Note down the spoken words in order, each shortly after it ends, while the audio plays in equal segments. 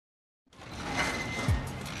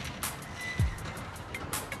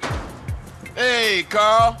Hey,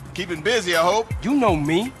 Carl. Keeping busy, I hope. You know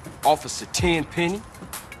me, Officer Tenpenny.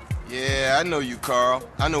 Yeah, I know you, Carl.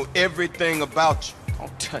 I know everything about you.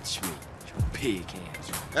 Don't touch me, you pig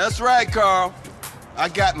hands. That's right, Carl. I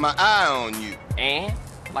got my eye on you. And?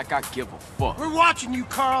 Like I give a fuck. We're watching you,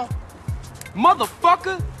 Carl.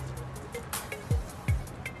 Motherfucker!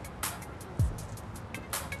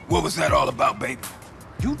 What was that all about, baby?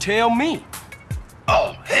 You tell me.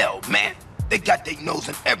 Oh, hell, man. They got their nose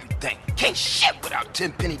in everything. Can't shit without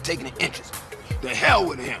Tenpenny taking an interest. The hell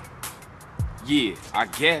with him. Yeah, I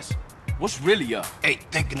guess. What's really up? Hey,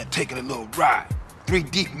 thinking of taking a little ride. 3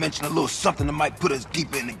 Deep mentioned a little something that might put us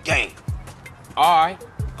deeper in the game. Alright,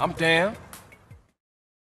 I'm down.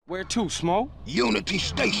 Where to, Smoke? Unity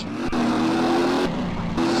Station.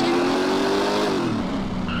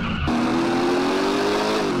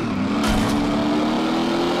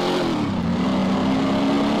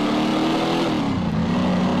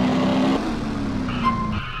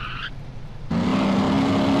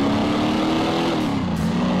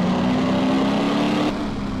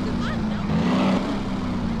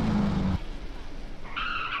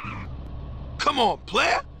 Come on,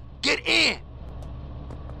 player! Get in!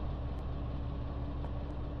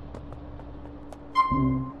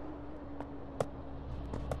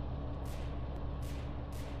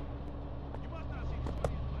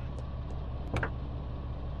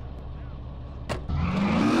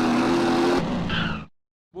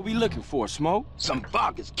 What we looking for, Smoke? Some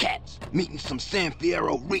Vargas cats, meeting some San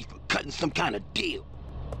Fierro reefer, cutting some kind of deal.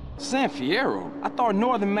 San Fierro? I thought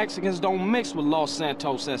northern Mexicans don't mix with Los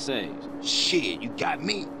Santos SAs. Shit, you got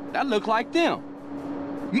me. That look like them.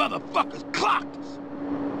 Motherfuckers clocked us.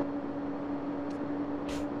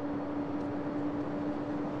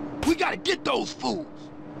 We gotta get those fools.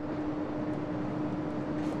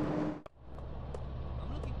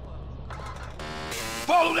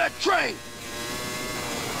 Follow that train.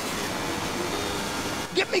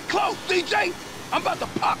 Get me close, CJ. I'm about to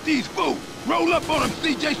pop these fools. Roll up on them,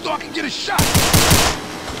 CJ, so I can get a shot.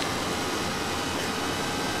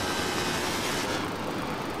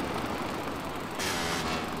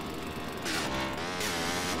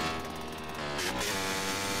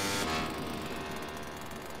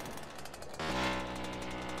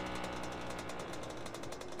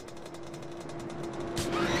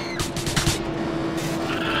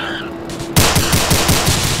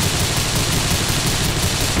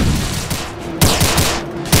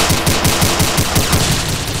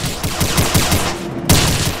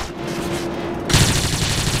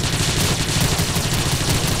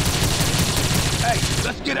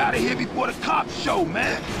 Let's get out of here before the cops show,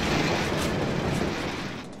 man.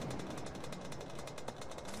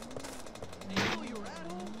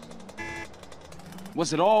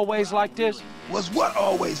 Was it always like this? Was what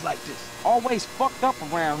always like this? Always fucked up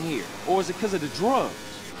around here? Or is it because of the drugs?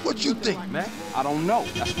 What you think? Man, I don't know.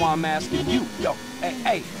 That's why I'm asking you. Yo,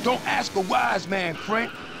 hey, don't ask a wise man,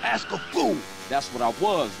 friend. Ask a fool. That's what I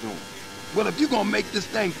was doing. Well, if you gonna make this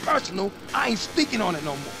thing personal, I ain't speaking on it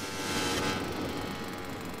no more.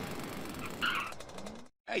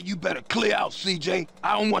 Hey, you better clear out, CJ.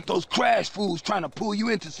 I don't want those crash fools trying to pull you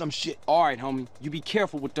into some shit. All right, homie. You be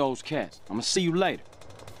careful with those cats. I'ma see you later.